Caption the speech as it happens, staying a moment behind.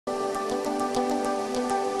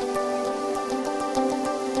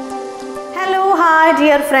Hi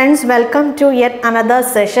dear friends, welcome to yet another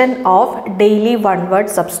session of daily one word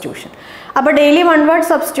substitution. അപ്പോൾ daily one word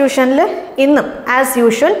substitutionൽ ഇന്നും as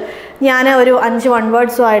usual ഞാൻ ഒരു 5 one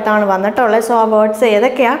words ആയിട്ടാണ് വന്നിട്ടുള്ളത്. So ആ വേർഡ്സ്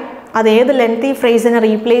ഏതൊക്കെയാണ്, അത് ഏത് ലെങ്തി ഫ്രേസിനെ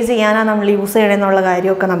റീപ്ലേസ് ചെയ്യാനാണ് നമ്മൾ യൂസ് ചെയ്യണമെന്നുള്ള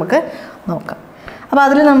കാര്യമൊക്കെ നമുക്ക് നോക്കാം. അപ്പോൾ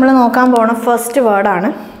അതിൽ നമ്മൾ നോക്കാൻ പോകുന്ന ഫസ്റ്റ് വേർഡാണ്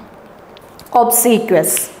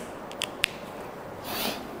obsequious.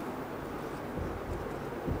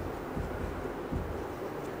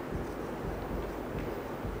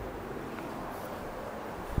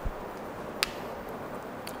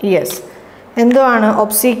 യെസ്, എന്തുവാണ്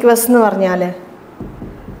ഒബ്സീക്വസ് എന്ന് പറഞ്ഞാൽ?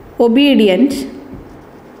 ഒബീഡിയൻറ്റ്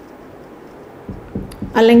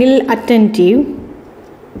അല്ലെങ്കിൽ അറ്റൻറ്റീവ്,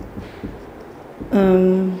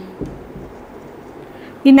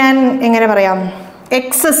 ഞാൻ എങ്ങനെ പറയാം,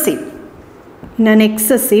 എക്സസീവ്,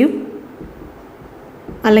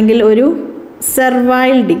 അല്ലെങ്കിൽ ഒരു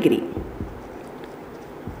സെർവൈൽ ഡിഗ്രി.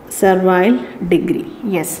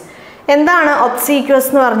 യെസ്, എന്താണ് ഒബ്സീക്വസ്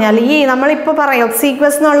എന്ന് പറഞ്ഞാൽ? ഈ നമ്മളിപ്പോൾ പറയാം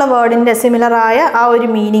ഒബ്സീക്വസ് എന്നുള്ള വേർഡിൻ്റെ സിമിലറായ ആ ഒരു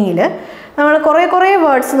മീനിങ്ങിൽ നമ്മൾ കുറേ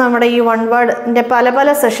വേർഡ്സ് നമ്മുടെ ഈ വൺ വേർഡിൻ്റെ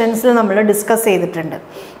പല സെഷൻസിൽ നമ്മൾ ഡിസ്കസ് ചെയ്തിട്ടുണ്ട്.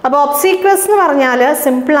 അപ്പോൾ ഒബ്സീക്വസ് എന്ന് പറഞ്ഞാൽ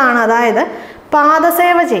സിമ്പിളാണ്, അതായത്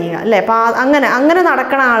പാദസേവ ചെയ്യുക അല്ലേ, അങ്ങനെ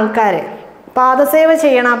നടക്കണ ആൾക്കാരെ പാദസേവ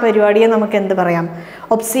ചെയ്യണ ആ പരിപാടിയെ നമുക്ക് എന്ത് പറയാം?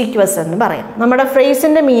 ഒബ്സീക്വസ് എന്ന് പറയാം. നമ്മുടെ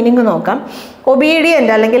ഫ്രേസിൻ്റെ മീനിങ് നോക്കാം.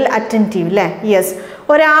 ഒബീഡിയൻ്റ് അല്ലെങ്കിൽ അറ്റൻറ്റീവ് അല്ലേ. യെസ്,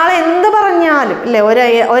 ഒരാൾ എന്ത് പറഞ്ഞാലും അല്ലേ,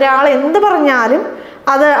 ഒരാൾ എന്ത് പറഞ്ഞാലും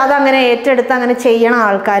അതങ്ങനെ ഏറ്റെടുത്ത് അങ്ങനെ ചെയ്യണ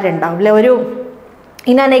ആൾക്കാരുണ്ടാവും അല്ലേ. ഒരു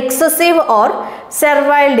in an excessive or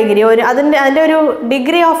സെർവൈൽ degree, അതിൻ്റെ ഒരു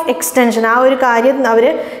ഡിഗ്രി ഓഫ് എക്സ്റ്റൻഷൻ, ആ ഒരു കാര്യം അവർ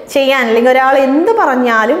ചെയ്യാൻ, അല്ലെങ്കിൽ ഒരാൾ എന്ത്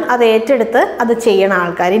പറഞ്ഞാലും അത് ഏറ്റെടുത്ത് അത് ചെയ്യണ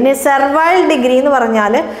ആൾക്കാർ. ഇനി സെർവൈൽ ഡിഗ്രി എന്ന്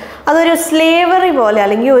പറഞ്ഞാൽ അതൊരു സ്ലേവറി പോലെ,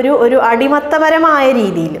 അല്ലെങ്കിൽ ഒരു അടിമത്തപരമായ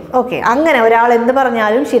രീതിയിൽ, ഓക്കെ, അങ്ങനെ ഒരാൾ എന്ത്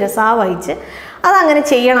പറഞ്ഞാലും ശിരസാ വഹിച്ച് അതങ്ങനെ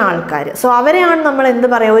ചെയ്യണ ആൾക്കാർ. സോ അവരെയാണ് നമ്മൾ എന്ത്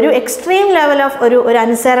പറയുക, ഒരു എക്സ്ട്രീം ലെവൽ ഓഫ് ഒരു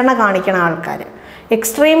അനുസരണ കാണിക്കണ ആൾക്കാർ,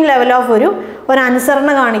 എക്സ്ട്രീം ലെവൽ ഓഫ് ഒരു അനുസരണ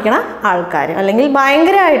കാണിക്കണ ആൾക്കാർ, അല്ലെങ്കിൽ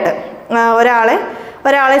ഭയങ്കരമായിട്ട്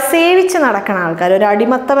ഒരാളെ സേവിച്ച് നടക്കണ ആൾക്കാർ, ഒരു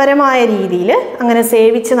അടിമത്തപരമായ രീതിയിൽ അങ്ങനെ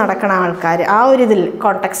സേവിച്ച് നടക്കണ ആൾക്കാർ. ആ ഒരു ഇതിൽ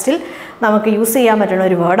കോണ്ടെക്സ്റ്റിൽ നമുക്ക് യൂസ് ചെയ്യാൻ പറ്റുന്ന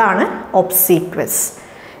ഒരു വേർഡാണ് ഒബ്സീക്വസ്.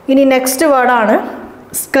 ഇനി നെക്സ്റ്റ് വേർഡാണ്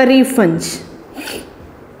സ്കറിഫഞ്ച്.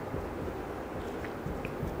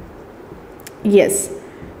 യെസ്,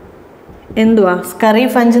 എന്തുവാ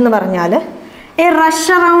സ്കറിഫഞ്ച് എന്ന് പറഞ്ഞാൽ? എ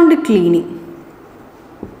റഷ് അറൗണ്ട് ക്ലീനിങ്,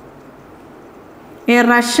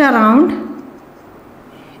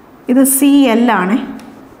 ഇത് CL ആണ്,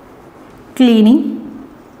 cleaning,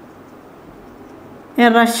 A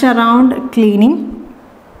rush around cleaning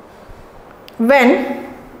when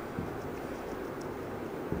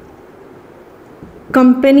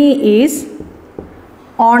company is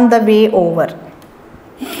on the way over.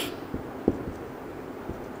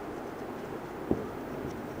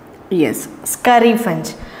 Yes, സ്കറി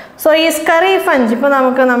ഫഞ്ച്. So ഈ സ്കറി ഫഞ്ച് ഇപ്പോൾ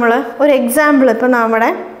നമ്മൾ ഒരു എക്സാമ്പിൾ, ഇപ്പോൾ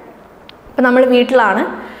നമ്മൾ വീട്ടിലാണ്,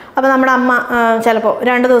 അപ്പോൾ നമ്മുടെ അമ്മ ചിലപ്പോൾ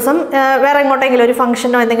 2 ദിവസം വേറെ എങ്ങോട്ടെങ്കിലും ഒരു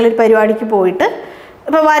ഫംഗ്ഷനോ എന്തെങ്കിലും ഒരു പരിപാടിക്ക് പോയിട്ട്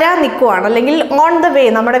ഇപ്പോൾ വരാൻ നിൽക്കുവാണ്, അല്ലെങ്കിൽ ഓൺ ദ വേ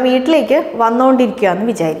നമ്മുടെ വീട്ടിലേക്ക് വന്നുകൊണ്ടിരിക്കുകയെന്ന്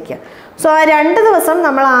വിചാരിക്കുക. സോ ആ 2 ദിവസം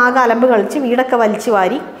നമ്മൾ ആകെ അലമ്പ് കളിച്ച് വീടൊക്കെ വലിച്ചു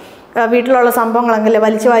വാരി, വീട്ടിലുള്ള സംഭവങ്ങളെങ്കിലും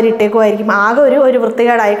വലിച്ചു വാരി ഇട്ടേക്കുമായിരിക്കും, ആകെ ഒരു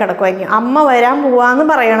വൃത്തികേടായി കിടക്കുമായിരിക്കും. അമ്മ വരാൻ പോവാന്ന്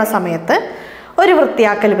പറയണ സമയത്ത് ഒരു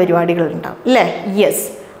വൃത്തിയാക്കൽ പരിപാടികളുണ്ടാവും അല്ലേ. യെസ്,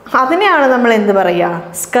 അതിനെയാണ് നമ്മൾ എന്ത് പറയുക,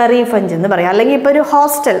 സ്കറി ഫഞ്ച് എന്ന് പറയുക. അല്ലെങ്കിൽ ഇപ്പോൾ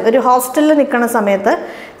ഒരു ഹോസ്റ്റലിൽ നിൽക്കുന്ന സമയത്ത്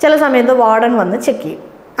ചില സമയത്ത് വാർഡൻ വന്ന് ചെക്ക് ചെയ്യും.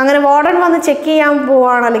 അങ്ങനെ വാർഡൻ വന്ന് ചെക്ക് ചെയ്യാൻ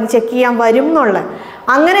പോവാണ്, അല്ലെങ്കിൽ ചെക്ക് ചെയ്യാൻ വരും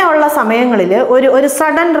അങ്ങനെയുള്ള സമയങ്ങളിൽ ഒരു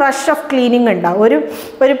സഡൻ റഷ് ഓഫ് ക്ലീനിങ് ഉണ്ടാവും.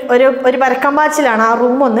 ഒരു പരക്കമ്പാച്ചിലാണ് ആ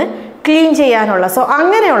റൂം ഒന്ന് ക്ലീൻ ചെയ്യാനുള്ള. സോ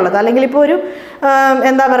അങ്ങനെയുള്ളത്, അല്ലെങ്കിൽ ഇപ്പോൾ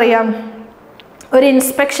എന്താ പറയുക, ഒരു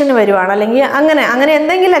ഇൻസ്പെക്ഷന് വരുവാണ്, അല്ലെങ്കിൽ അങ്ങനെ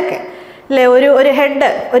എന്തെങ്കിലുമൊക്കെ അല്ലേ,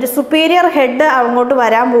 ഒരു സുപ്പീരിയർ ഹെഡ് അങ്ങോട്ട്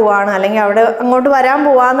വരാൻ പോവാണ്, അല്ലെങ്കിൽ അങ്ങോട്ട് വരാൻ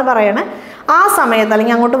പോവാന്ന് പറയണ ആ സമയത്ത്,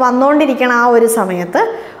 അല്ലെങ്കിൽ അങ്ങോട്ട് വന്നുകൊണ്ടിരിക്കണ ആ ഒരു സമയത്ത്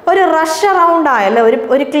ഒരു റഷ് അറൗണ്ട് ആയല്ലേ,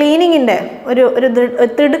 ഒരു ക്ലീനിങ്ങിൻ്റെ ഒരു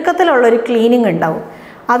തിടുക്കത്തിലുള്ള ഒരു ക്ലീനിങ് ഉണ്ടാവും.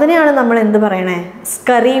 അതിനെയാണ് നമ്മൾ എന്ത് പറയണേ,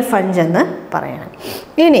 സ്കറി ഫഞ്ച് എന്ന് പറയണേ.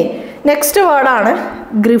 ഇനി നെക്സ്റ്റ് വേർഡാണ്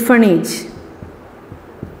ഗ്രിഫണേജ്.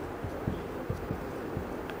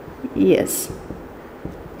 യെസ്,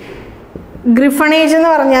 ഗ്രിഫണേജ് എന്ന്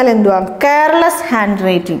പറഞ്ഞാൽ എന്തുവാ? Careless hand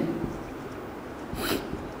writing,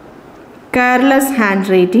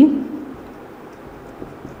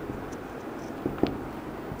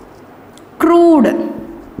 crude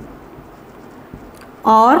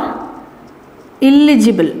or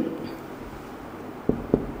illegible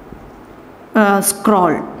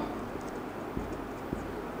scrawl.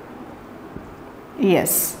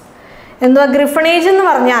 Yes, എന്തുവാ ഗ്രിഫണേജ് എന്ന്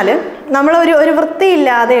പറഞ്ഞാൽ നമ്മൾ ഒരു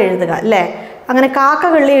വൃത്തിയില്ലാതെ എഴുതുക അല്ലേ, അങ്ങനെ കാക്ക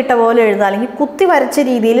കിള്ളിയിട്ട പോലെ എഴുതുക, അല്ലെങ്കിൽ കുത്തി വരച്ച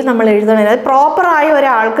രീതിയിൽ നമ്മൾ എഴുതണം. അത് പ്രോപ്പറായ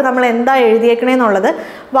ഒരാൾക്ക് നമ്മൾ എന്താ എഴുതിയേക്കണേന്നുള്ളത്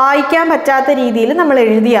വായിക്കാൻ പറ്റാത്ത രീതിയിൽ നമ്മൾ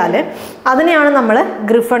എഴുതിയാൽ അതിനെയാണ് നമ്മൾ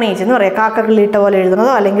ഗ്രിഫണേജ് എന്ന് പറയുക. കാക്ക കിള്ളിയിട്ട പോലെ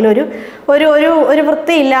എഴുതുന്നതോ അല്ലെങ്കിൽ ഒരു ഒരു ഒരു ഒരു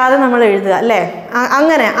വൃത്തിയില്ലാതെ നമ്മൾ എഴുതുക അല്ലേ,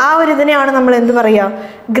 അങ്ങനെ ആ ഒരു ഇതിനെയാണ് നമ്മൾ എന്ത് പറയുക,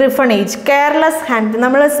 ഗ്രിഫണേജ്. കെയർലെസ് ഹാൻഡ്,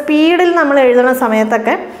 നമ്മൾ സ്പീഡിൽ നമ്മൾ എഴുതുന്ന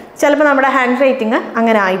സമയത്തൊക്കെ ചിലപ്പോൾ നമ്മുടെ ഹാൻഡ് റൈറ്റിങ്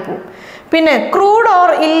അങ്ങനെ ആയിപ്പോവും. പിന്നെ ക്രൂഡ് ഓർ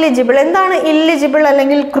ഇല്ലിജിബിൾ. എന്താണ് ഇല്ലിജിബിൾ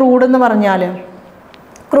അല്ലെങ്കിൽ ക്രൂഡ് എന്ന് പറഞ്ഞാൽ?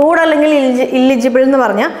 ക്രൂഡ് അല്ലെങ്കിൽ ഇല്ലിജിബിൾ എന്ന്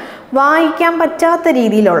പറഞ്ഞാൽ വായിക്കാൻ പറ്റാത്ത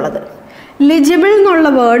രീതിയിലുള്ളത്. ലിജിബിൾ എന്നുള്ള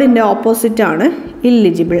വേർഡിൻ്റെ ഓപ്പോസിറ്റാണ്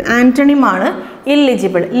ഇല്ലിജിബിൾ, ആൻറ്റണിമാണ്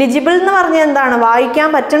ഇല്ലിജിബിൾ. ലിജിബിൾ എന്ന് പറഞ്ഞാൽ എന്താണ്? വായിക്കാൻ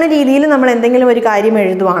പറ്റുന്ന രീതിയിൽ നമ്മൾ എന്തെങ്കിലും ഒരു കാര്യം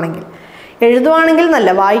എഴുതുവാണെങ്കിൽ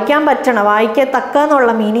എന്നല്ല, വായിക്കാൻ പറ്റണം, വായിക്കത്തക്ക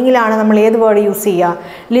എന്നുള്ള മീനിങ്ങിലാണ് നമ്മൾ ഏത് വേർഡ് യൂസ് ചെയ്യുക?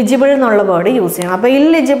 ലിജിബിൾ എന്നുള്ള വേർഡ് യൂസ് ചെയ്യണം. അപ്പോൾ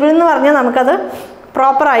ഇല്ലിജിബിൾ എന്ന് പറഞ്ഞാൽ നമുക്കത്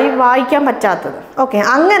പ്രോപ്പറായി വായിക്കാൻ പറ്റാത്തത്. ഓക്കെ,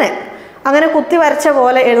 അങ്ങനെ കുത്തി വരച്ച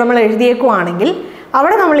പോലെ നമ്മൾ എഴുതിയേക്കുവാണെങ്കിൽ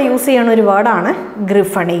അവിടെ നമ്മൾ യൂസ് ചെയ്യണ ഒരു വേർഡാണ്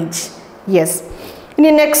ഗ്രിഫണേജ്. യെസ്. ഇനി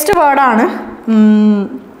നെക്സ്റ്റ് വേർഡാണ്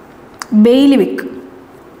ബെയിലിവിക്ക്.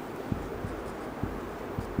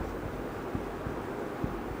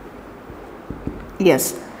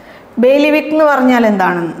 യെസ്, ബെയിലിവിക്ക് എന്ന് പറഞ്ഞാൽ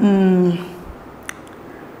എന്താണ്?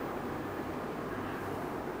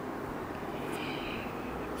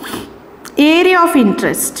 ഏരിയ ഓഫ്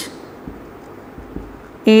ഇൻട്രസ്റ്റ്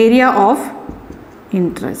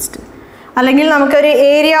അല്ലെങ്കിൽ നമുക്കൊരു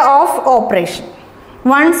area of operation,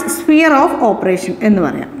 once sphere of operation എന്ന്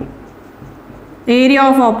പറയാം. ഏരിയ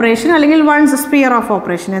ഓഫ് ഓപ്പറേഷൻ അല്ലെങ്കിൽ വൺസ് സ്ഫിയർ ഓഫ്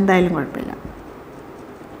ഓപ്പറേഷൻ എന്തായാലും കുഴപ്പമില്ല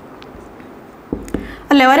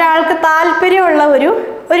അല്ലേ. ഒരാൾക്ക് താല്പര്യമുള്ള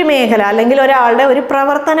ഒരു മേഖല അല്ലെങ്കിൽ ഒരാളുടെ ഒരു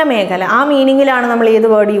പ്രവർത്തന മേഖല, ആ മീനിങ്ങിലാണ് നമ്മൾ ഏത്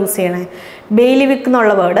വേർഡ് യൂസ് ചെയ്യണേ? ബെയിലിവിക്ക്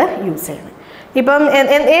എന്നുള്ള വേർഡ് യൂസ് ചെയ്യണേ. ഇപ്പം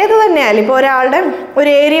ഏത് തന്നെയായാലും ഇപ്പോൾ ഒരാളുടെ ഒരു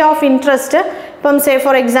ഏരിയ ഓഫ് ഇൻട്രസ്റ്റ്, ഇപ്പം സേ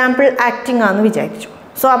ഫോർ എക്സാമ്പിൾ ആക്ടിങ് ആണെന്ന് വിചാരിച്ചു.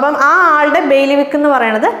 സോ അപ്പം ആ ആളുടെ ബെയിലിവിക്ക് എന്ന്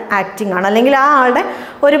പറയുന്നത് ആക്ടിങ് ആണ്, അല്ലെങ്കിൽ ആ ആളുടെ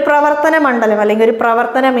ഒരു പ്രവർത്തന മണ്ഡലം അല്ലെങ്കിൽ ഒരു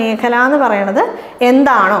പ്രവർത്തന മേഖല എന്ന് പറയുന്നത്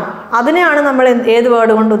എന്താണോ അതിനെയാണ് നമ്മൾ ഏത്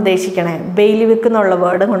വേർഡ് കൊണ്ട് ഉദ്ദേശിക്കണേ? ബെയിലിവിക്ക് എന്നുള്ള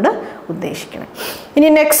വേർഡ് കൊണ്ട് ഉദ്ദേശിക്കണേ. ഇനി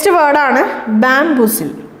നെക്സ്റ്റ് വേർഡാണ്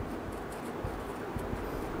ബാംബൂസിൽ.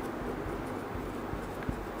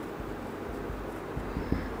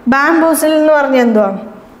 ബാംബൂസിൽ എന്ന് പറഞ്ഞാൽ എന്തുവാ?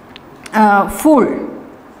 Fool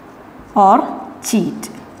or cheat.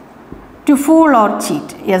 To fool or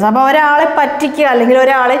cheat. Yes, അപ്പോൾ ഒരാളെ പറ്റിക്കുക അല്ലെങ്കിൽ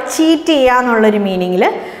ഒരാളെ ചീറ്റ് ചെയ്യുക എന്നുള്ളൊരു മീനിങ്ങിൽ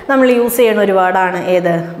നമ്മൾ യൂസ് ചെയ്യുന്ന ഒരു വേർഡാണ്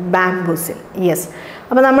ഏത്? ബാംബൂസിൽ. യെസ്.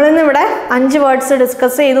 അപ്പോൾ നമ്മളിന്ന് ഇവിടെ 5 വേർഡ്സ്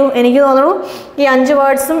ഡിസ്കസ് ചെയ്തു. എനിക്ക് തോന്നുന്നു ഈ 5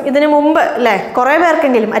 വേർഡ്സും ഇതിനു മുമ്പ് അല്ലേ കുറേ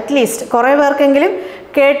പേർക്കെങ്കിലും അറ്റ്ലീസ്റ്റ് കുറേ പേർക്കെങ്കിലും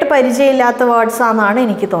കേട്ട് പരിചയമില്ലാത്ത വേർഡ്സ് ആണെന്നാണ്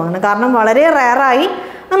എനിക്ക് തോന്നുന്നത്. കാരണം വളരെ റെയറായി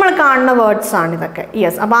നമ്മൾ കാണുന്ന വേർഡ്സ് ആണ് ഇതൊക്കെ.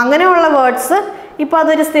 യെസ്, അപ്പോൾ അങ്ങനെയുള്ള വേർഡ്സ് ഇപ്പോൾ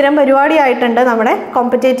അതൊരു സ്ഥിരം പരിപാടിയായിട്ടുണ്ട് നമ്മുടെ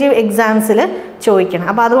കോമ്പറ്റേറ്റീവ് എക്സാംസിൽ ചോദിക്കണം.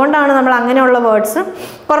 അപ്പോൾ അതുകൊണ്ടാണ് നമ്മൾ അങ്ങനെയുള്ള വേർഡ്സ്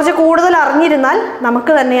കുറച്ച് കൂടുതൽ അറിഞ്ഞിരുന്നാൽ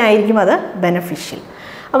നമുക്ക് തന്നെ ആയിരിക്കും അത് ബെനഫിഷ്യൽ.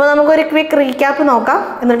 അപ്പോൾ നമുക്കൊരു ക്വിക്ക് റീക്യാപ്പ് നോക്കാം,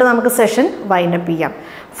 എന്നിട്ട് നമുക്ക് സെഷൻ വൈൻഡപ്പ് ചെയ്യാം.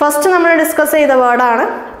 ഫസ്റ്റ് നമ്മൾ ഡിസ്കസ് ചെയ്ത വേർഡാണ്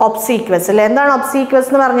ഒബ്സീക്വസ് അല്ലേ. എന്താണ് ഒബ്സീക്വസ്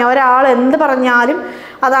എന്ന് പറഞ്ഞാൽ? ഒരാൾ എന്ത് പറഞ്ഞാലും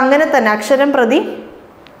അത് അങ്ങനെ തന്നെ അക്ഷരം പ്രതി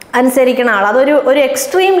അനുസരിക്കണ ആൾ. അതൊരു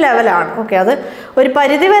എക്സ്ട്രീം ലെവലാണ്. ഓക്കെ, അത് ഒരു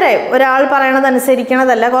പരിധിവരെ ഒരാൾ പറയണത്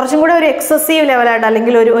അനുസരിക്കണതല്ല, കുറച്ചും കൂടെ ഒരു എക്സസീവ് ലെവലായിട്ട്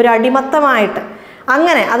അല്ലെങ്കിൽ ഒരു അടിമത്തമായിട്ട്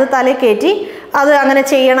അങ്ങനെ അത് തലക്കയറ്റി അത് അങ്ങനെ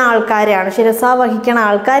ചെയ്യണ ആൾക്കാരെയാണ്, ശിരസ വഹിക്കണ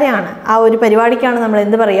ആൾക്കാരെയാണ്. ആ ഒരു പരിപാടിക്കാണ് നമ്മൾ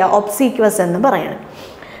എന്ത് പറയുക? ഒബ്സീക്വസ് എന്ന് പറയുന്നത്.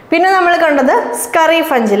 പിന്നെ നമ്മൾ കണ്ടത് സ്കറി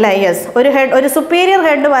ഫഞ്ച് അല്ലേ. യെസ്, ഒരു സുപ്പീരിയർ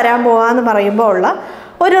ഹെഡ് വരാൻ പോവാന്ന് പറയുമ്പോൾ ഉള്ള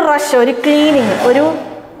ഒരു റഷ്, ഒരു ക്ലീനിങ്, ഒരു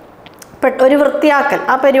വൃത്തിയാക്കൽ,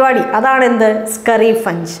 ആ പരിപാടി, അതാണ് എന്ത്? സ്കറി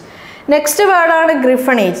ഫഞ്ച്. നെക്സ്റ്റ് വേർഡാണ്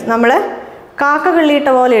ഗ്രിഫണേജ്. നമ്മൾ കാക്ക കിള്ളിയിട്ട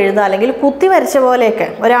പോലെ എഴുതുക അല്ലെങ്കിൽ കുത്തി വരച്ച പോലെയൊക്കെ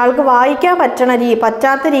ഒരാൾക്ക് വായിക്കാൻ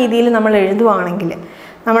പറ്റാത്ത രീതിയിൽ നമ്മൾ എഴുതുവാണെങ്കിൽ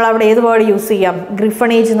നമ്മൾ അവിടെ ഏത് വേർഡ് യൂസ് ചെയ്യാം?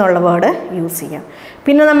 ഗ്രിഫണേജ് എന്നുള്ള വേർഡ് യൂസ് ചെയ്യാം.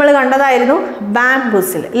 പിന്നെ നമ്മൾ കണ്ടതായിരുന്നു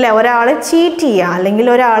ബാംബൂസിൽ അല്ലേ, ഒരാളെ ചീറ്റ് ചെയ്യുക അല്ലെങ്കിൽ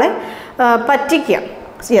ഒരാളെ പറ്റിക്കുക.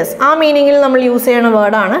 യെസ്, ആ മീനിങ്ങിൽ നമ്മൾ യൂസ് ചെയ്യുന്ന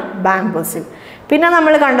വേർഡാണ് ബാംബൂസിൽ. പിന്നെ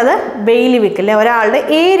നമ്മൾ കണ്ടത് ബെയിലിവിക്ക് അല്ലേ, ഒരാളുടെ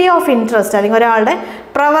ഏരിയ ഓഫ് ഇൻട്രസ്റ്റ് അല്ലെങ്കിൽ ഒരാളുടെ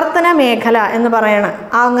പ്രവർത്തന മേഖല എന്ന് പറയണ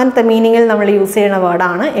അങ്ങനത്തെ മീനിങ്ങിൽ നമ്മൾ യൂസ് ചെയ്യുന്ന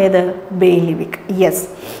വേർഡാണ് ഏത്? ബെയിലിവിക്ക്. യെസ്,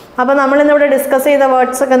 അപ്പോൾ നമ്മളിന്നിവിടെ ഡിസ്കസ് ചെയ്ത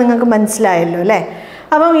വേർഡ്സൊക്കെ നിങ്ങൾക്ക് മനസ്സിലായല്ലോ അല്ലേ.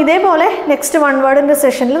 അപ്പം ഇതേപോലെ നെക്സ്റ്റ് 1 വേർഡിൻ്റെ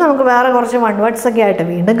സെഷനിൽ നമുക്ക് വേറെ കുറച്ച് 1 വേർഡ്സൊക്കെ ആയിട്ട്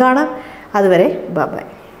വീണ്ടും കാണാം. അതുവരെ ബൈ.